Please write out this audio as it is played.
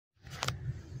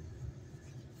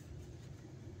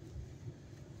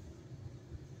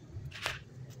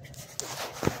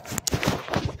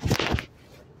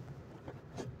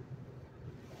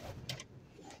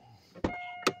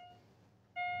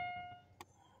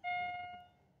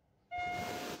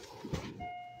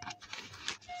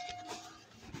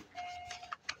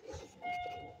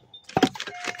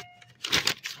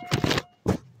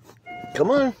Come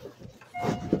on.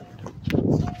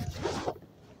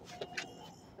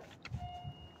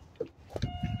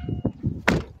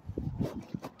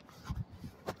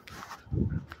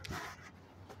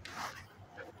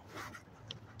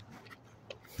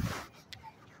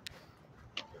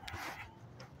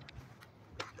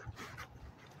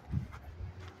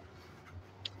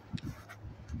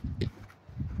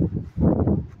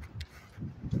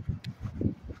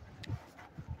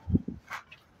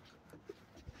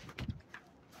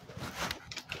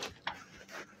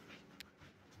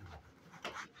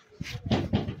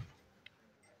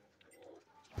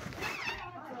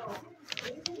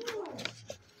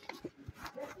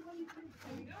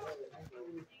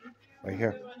 Right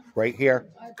here. Right here.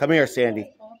 Come here,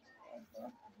 Sandy.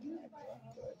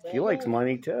 She likes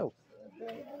money too.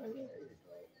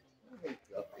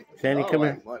 Sandy, come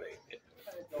here.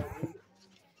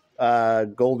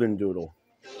 Golden Doodle.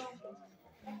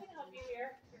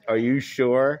 Are you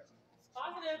sure?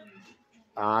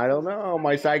 I don't know.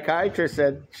 My psychiatrist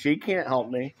said she can't help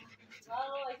me. Well,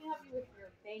 I can help you with your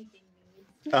banking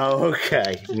needs. Oh,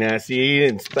 okay. Now, see, you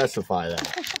didn't specify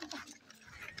that.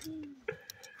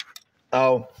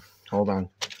 Oh, hold on.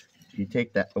 You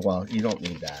take that. Well, you don't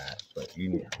need that, but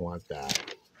you want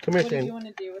that. Come here, What Sandy. do you want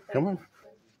to do with it? Come on.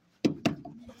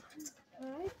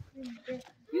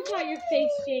 You got your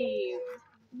face shaved.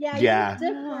 Yeah. Yeah. You're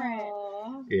different.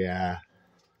 Aww. Yeah.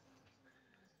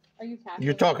 Are you cashing?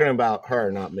 You're talking about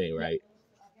her, not me, right?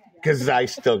 Because I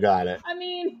still got it. I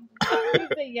mean, I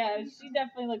would say yeah. She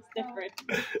definitely looks different.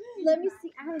 Let me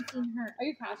see. I haven't seen her. Are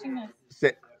you cashing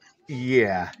this?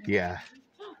 Yeah. Yeah,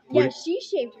 What- she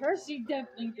shaved her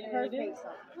Definitely did. her face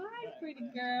off. Hi, pretty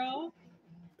girl.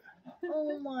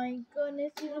 Oh my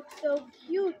goodness, you look so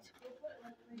cute.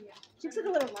 She looks like a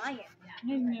little lion.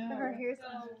 I know. Her hair's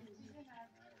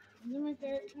These are my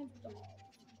favorite kinds of dogs.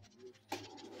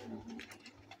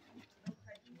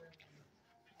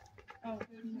 Oh,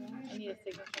 no. I need a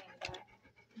signature on that.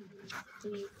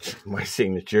 Please. My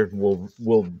signature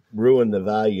will ruin the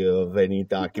value of any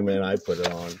document I put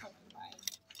it on.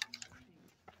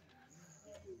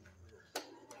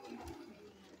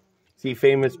 See,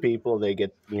 famous people, they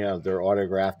get, their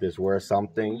autograph is worth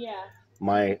something. Yeah.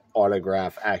 My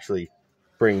autograph actually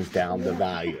brings down the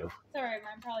value. It's alright,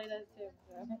 mine probably does too.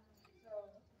 So.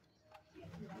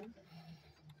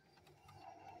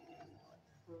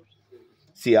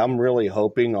 See, I'm really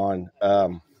hoping on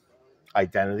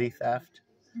identity theft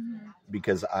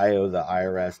because I owe the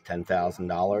IRS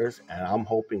 $10,000, and I'm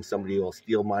hoping somebody will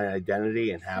steal my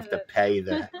identity and have to pay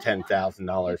the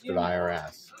 $10,000 to the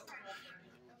IRS.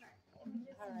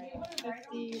 Alright,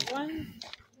 51,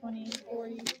 20,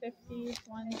 40, 50,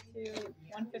 1, 2,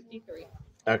 153.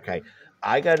 Okay,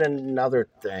 I got another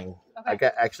thing. Okay. I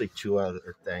got actually two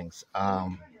other things.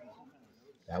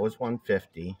 That was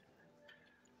 150.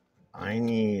 I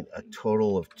need a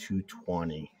total of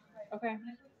 220. Okay.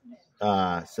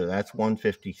 So that's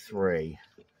 153.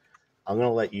 I'm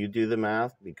gonna let you do the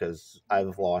math because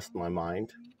I've lost my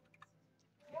mind.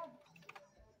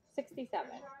 67.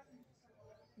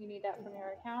 You need that from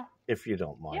your account? If you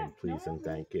don't mind, Yeah, please no, and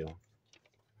thank you.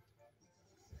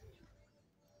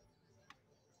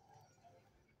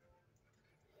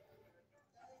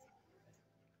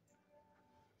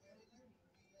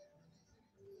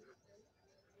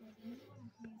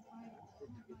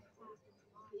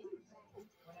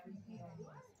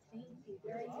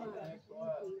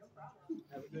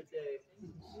 Have a good day.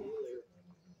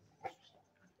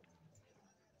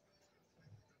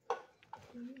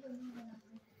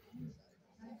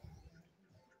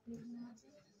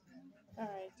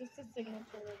 Alright, just a signature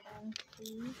again,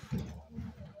 please.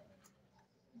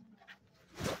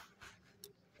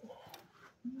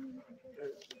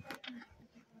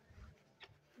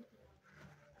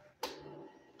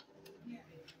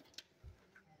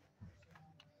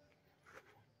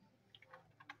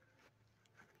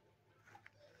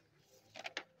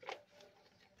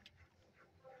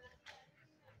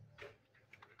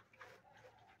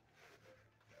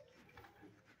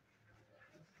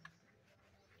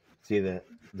 See, the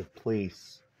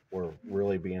police were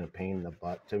really being a pain in the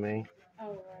butt to me. Oh,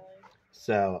 really?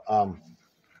 So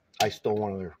I stole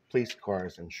one of their police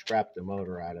cars and strapped the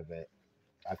motor out of it.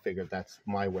 I figured that's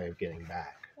my way of getting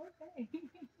back. Okay.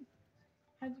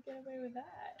 How'd you get away with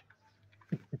that?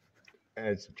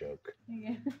 It's a joke.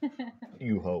 Yeah.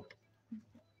 You hope.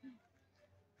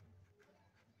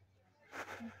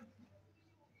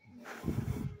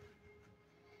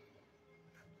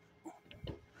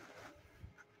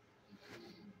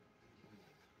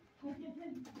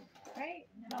 Right?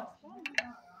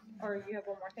 Or you have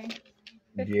one more thing?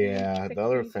 Yeah, the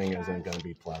other thing 65. isn't going to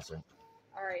be pleasant.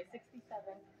 Alright, 67.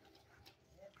 7.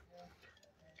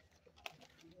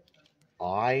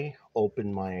 I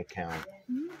opened my account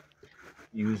Mhm.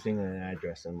 using an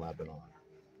address in Lebanon.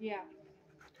 Yeah.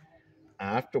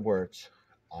 Afterwards,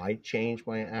 I changed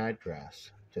my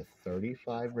address to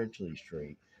 35 Ridgely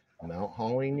Street, Mount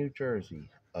Holly, New Jersey,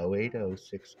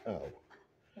 08060,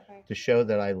 Okay. to show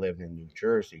that I live in New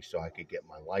Jersey so I could get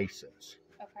my license.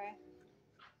 Okay.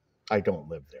 I don't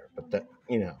live there, but that,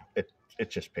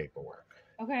 it's just paperwork.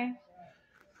 Okay.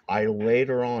 I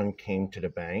later on came to the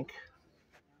bank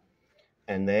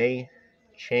and they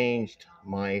changed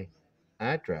my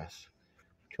address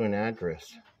to an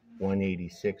address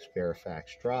 186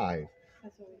 Fairfax Drive,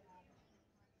 That's what we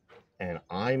have. and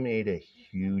I made a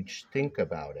huge stink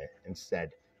about it and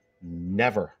said,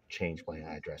 never change my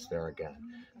address there again,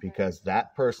 because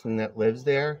that person that lives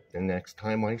there, the next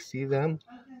time I see them,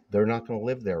 they're not going to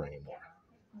live there anymore.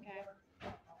 Okay.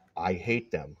 I hate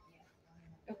them.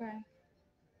 Okay.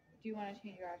 Do you want to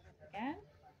change your address again?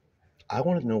 I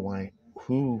want to know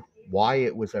why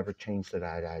it was ever changed to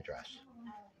that address.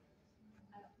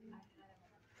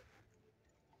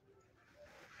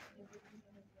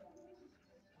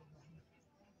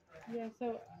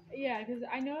 Yeah, because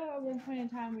I know at one point in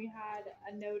time we had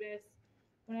a notice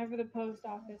whenever the post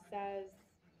office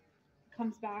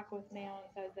comes back with mail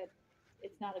and says that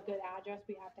it's not a good address,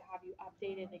 we have to have you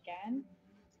update it again.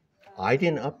 I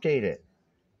didn't update it.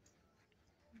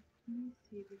 Let me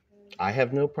see, because I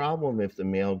have no problem if the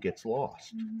mail gets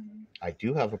lost. Mhm. I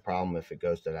do have a problem if it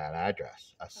goes to that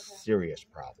address. A serious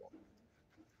problem.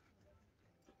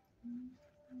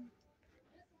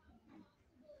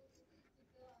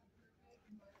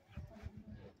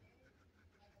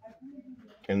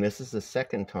 And this is the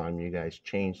second time you guys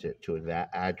changed it to that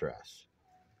address.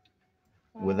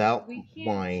 Without we can't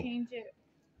my- change it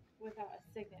without a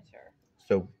signature.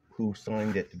 So who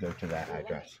signed it to go to that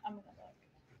address? I'm gonna look.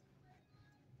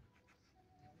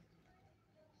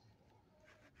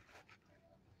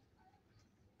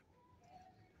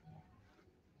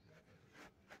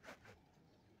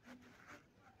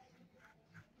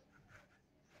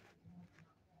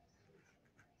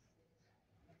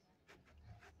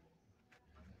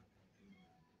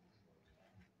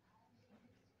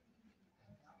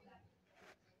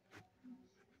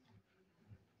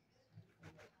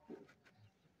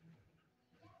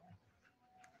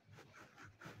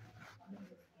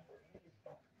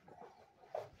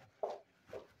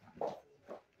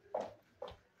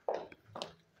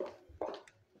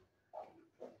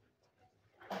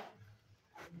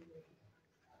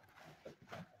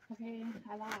 Okay,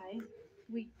 I lied.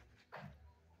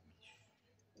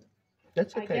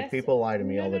 That's I okay. guess- People lie to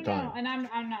me all the No, time. and I'm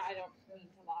not. I don't mean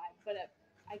to lie, but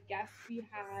I guess we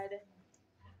had.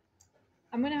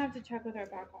 I'm gonna have to check with our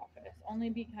back office only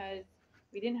because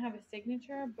we didn't have a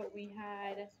signature, but we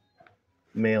had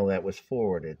Mail that was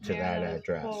forwarded to mail that was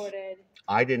address. forwarded.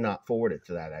 I did not forward it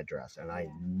to that address, and I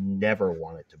Yeah. never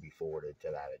want it to be forwarded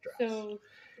to that address. So,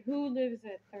 who lives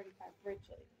at 35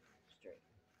 Ridgely Street?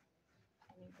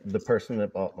 The person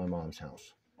that bought my mom's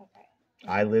house. Okay.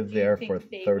 I lived Do you there think for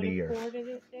they 30 would've years. Forwarded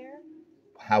it there?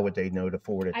 How would they know to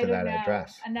forward it I to don't that know,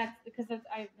 address? and that's because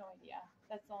I have no idea.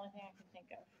 That's the only thing I can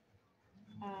think of.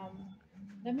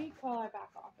 Let me call our back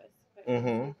office.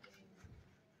 Mm-hmm.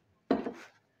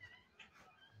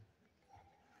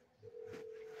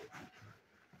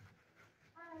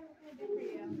 Hi, what can I do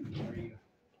for you?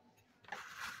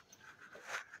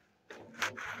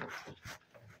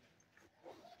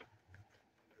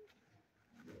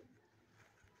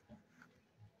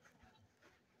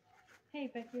 Hey,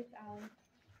 Becky, it's Allie.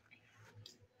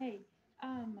 Hey,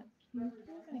 can you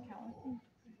pull up an account with me?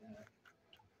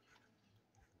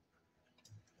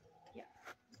 Yeah.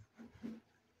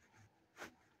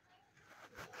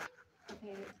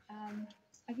 Okay,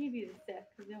 I gave you the SIF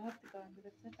because you'll have to go into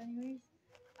the SIF anyways.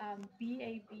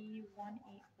 BAB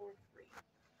 1843.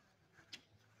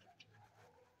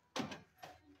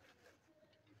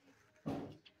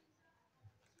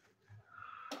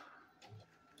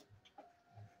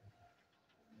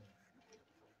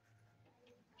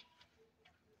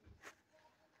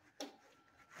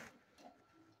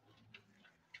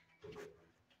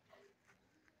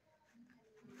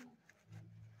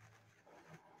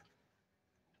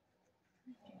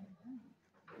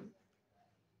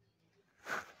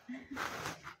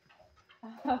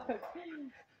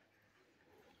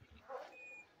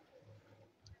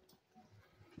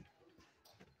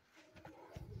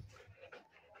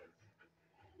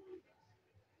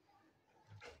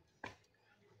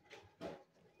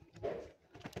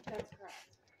 That's correct.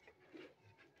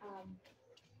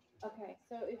 Okay,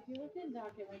 so if you look in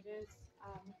doc images,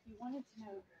 he wanted to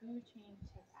know who changed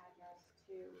his address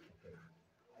to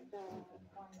the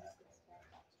 186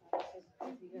 Fairfax Drive because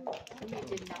we did not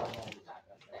have his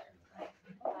address there.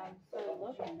 So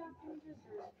looking at pages,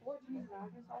 there's 14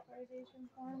 address authorization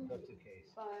forms, That's the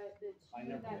case. but the I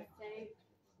two never that make- say,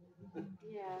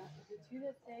 yeah, the two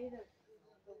that say that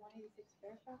the 186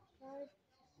 Fairfax Drive,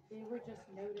 they were just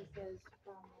notices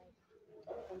from like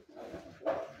the post office.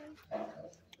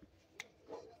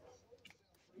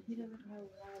 He doesn't know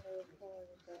why they were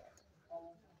forwarded there.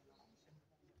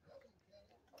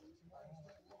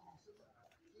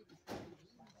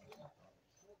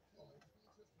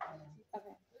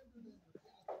 Okay.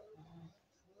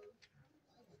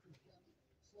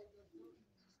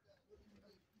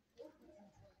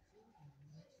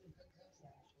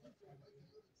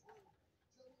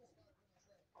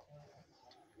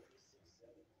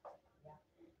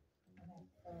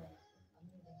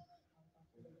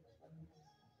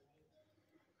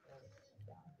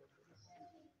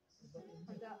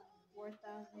 I got $4,820.04.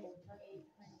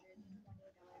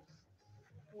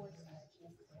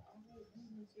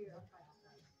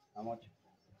 How much?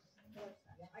 4 cents.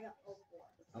 I got 04.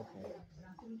 Okay.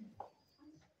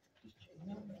 Just change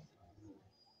it.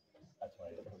 That's why I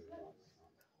put it on.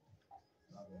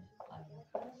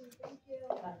 Thank you.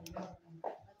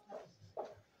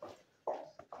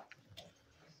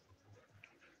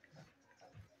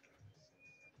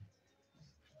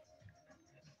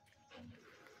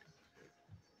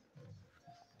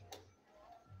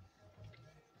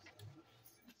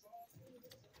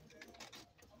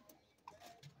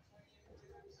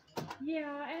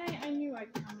 Yeah, and I knew I know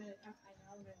I'm gonna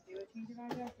do a change of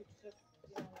address. It's just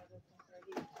one of those things where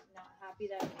he's not happy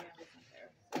that we have this there.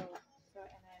 So and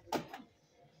I understand.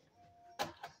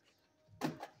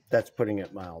 That's putting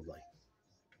it mildly.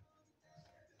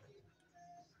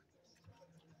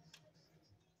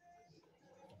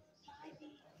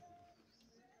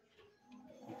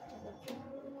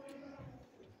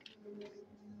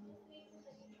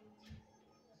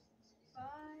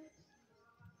 Bye.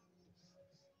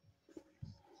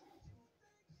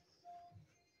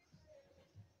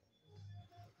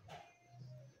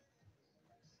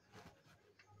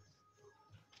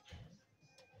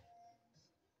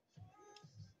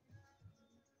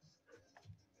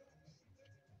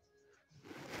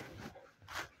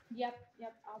 Yep,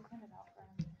 I'll print it out for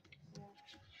him.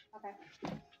 Yeah. Okay.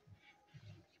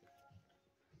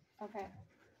 Okay.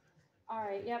 All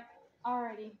right, yep.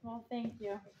 Alrighty. Well, thank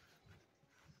you.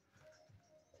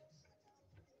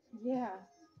 Yeah.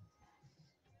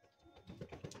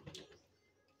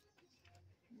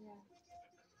 Yeah.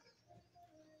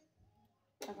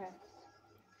 Okay.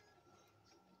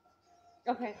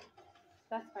 Okay.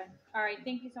 That's fine. All right.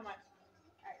 Thank you so much.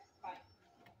 All right.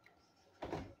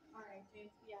 Bye. All right,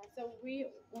 James. Yeah. So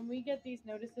when we get these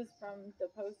notices from the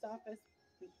post office,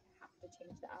 we have to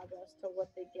change the address to what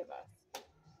they give us.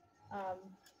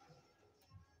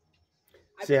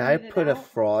 See, I printed it put a out.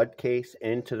 fraud case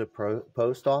into the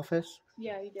post office.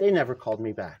 Yeah, you did. They never called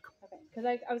me back. Okay.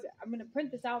 Because I'm gonna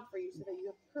print this out for you so that you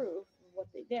have proof of what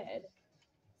they did.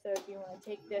 So if you want to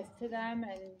take this to them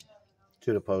and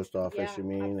To the post office, yeah, you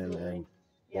mean, and absolutely. then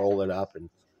Yeah. roll it up and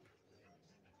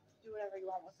Do whatever you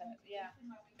want with it. Yeah.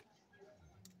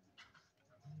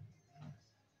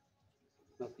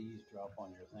 Not to eavesdrop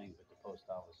on your thing, but the post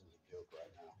office is a joke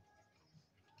right now.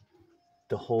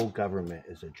 the whole government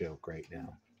is a joke right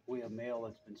now. We have mail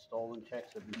that's been stolen,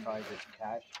 checks have been tried to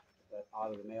cash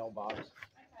out of the mailbox.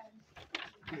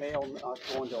 Mail not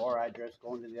going to our address,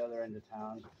 going to the other end of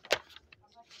town.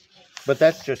 But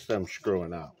that's just them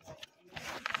screwing up.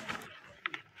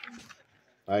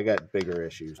 I got bigger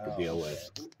issues to deal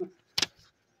with.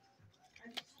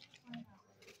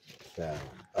 So,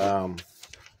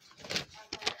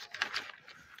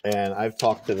 and I've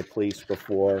talked to the police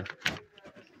before,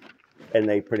 and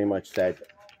they pretty much said,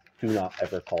 do not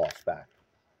ever call us back.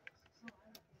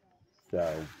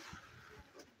 So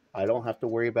I don't have to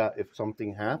worry about if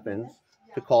something happens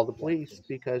to call the police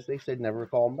because they said never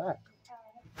call them back.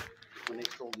 When they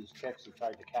stole these checks, they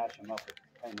tried to cash them up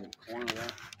at the corner there.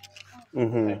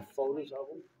 Mm-hmm. We had photos of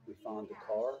them. We found the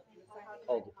car.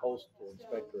 Called the postal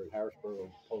inspector in Harrisburg,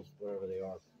 or post wherever they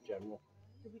are, general.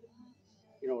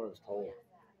 You know what I was told?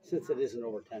 Since it isn't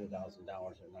over $10,000, they're not going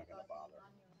to bother.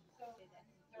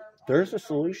 There's a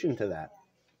solution to that.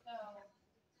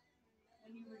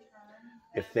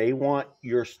 If they want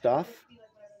your stuff,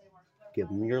 give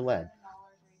them your lead.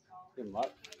 Give them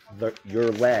up.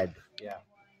 Your lead. Yeah.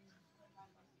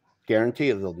 Guarantee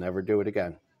you they'll never do it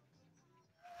again.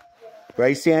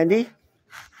 Right, Sandy?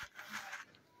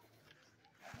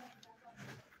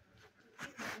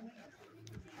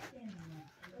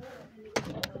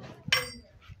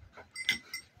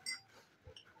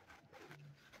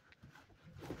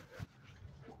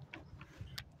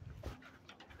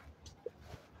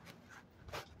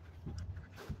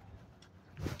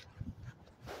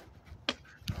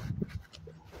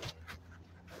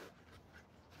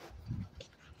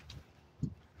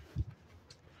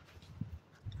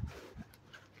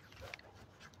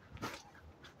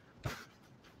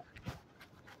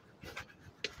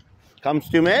 Comes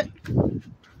to Mitt.